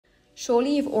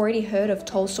Surely you've already heard of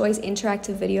Tolstoy's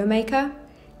interactive video maker?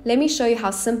 Let me show you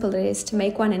how simple it is to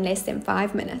make one in less than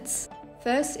 5 minutes.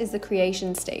 First is the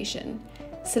creation station.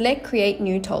 Select Create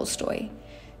New Tolstoy.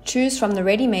 Choose from the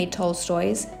ready-made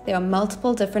Tolstoys. There are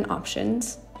multiple different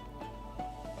options.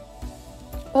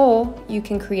 Or you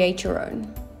can create your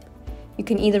own. You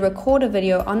can either record a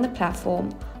video on the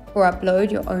platform or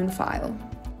upload your own file.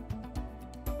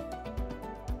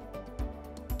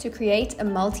 To create a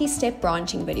multi-step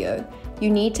branching video,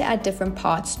 you need to add different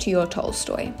parts to your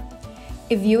Tolstoy.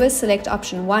 If viewers select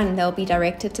option 1, they'll be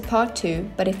directed to part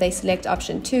 2, but if they select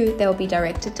option 2, they'll be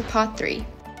directed to part 3.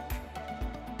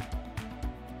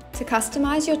 To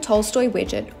customize your Tolstoy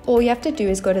widget, all you have to do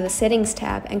is go to the Settings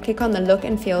tab and click on the Look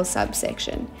and Feel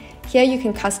subsection. Here you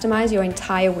can customize your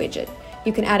entire widget.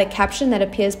 You can add a caption that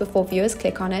appears before viewers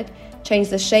click on it, change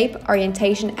the shape,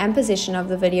 orientation and position of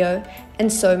the video,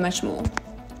 and so much more.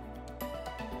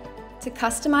 To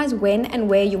customize when and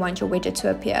where you want your widget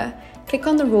to appear, click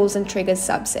on the Rules and Triggers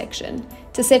subsection.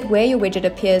 To set where your widget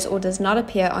appears or does not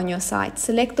appear on your site,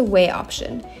 select the Where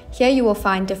option. Here you will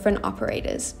find different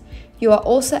operators. You are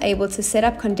also able to set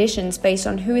up conditions based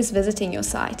on who is visiting your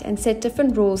site and set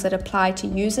different rules that apply to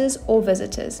users or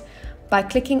visitors by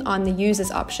clicking on the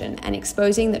Users option and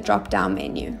exposing the drop-down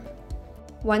menu.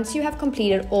 Once you have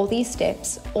completed all these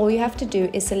steps, all you have to do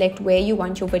is select where you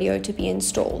want your video to be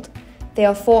installed. There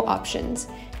are 4 options.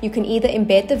 You can either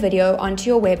embed the video onto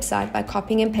your website by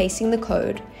copying and pasting the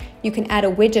code. You can add a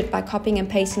widget by copying and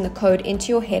pasting the code into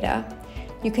your header.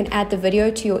 You can add the video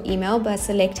to your email by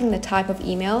selecting the type of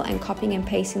email and copying and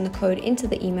pasting the code into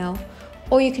the email.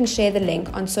 Or you can share the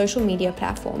link on social media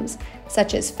platforms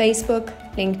such as Facebook,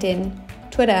 LinkedIn,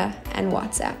 Twitter, and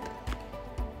WhatsApp.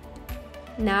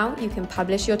 Now you can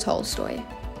publish your Tolstoy.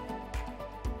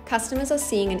 Customers are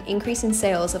seeing an increase in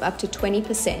sales of up to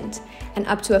 20% and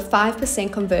up to a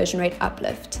 5% conversion rate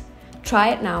uplift. Try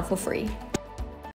it now for free.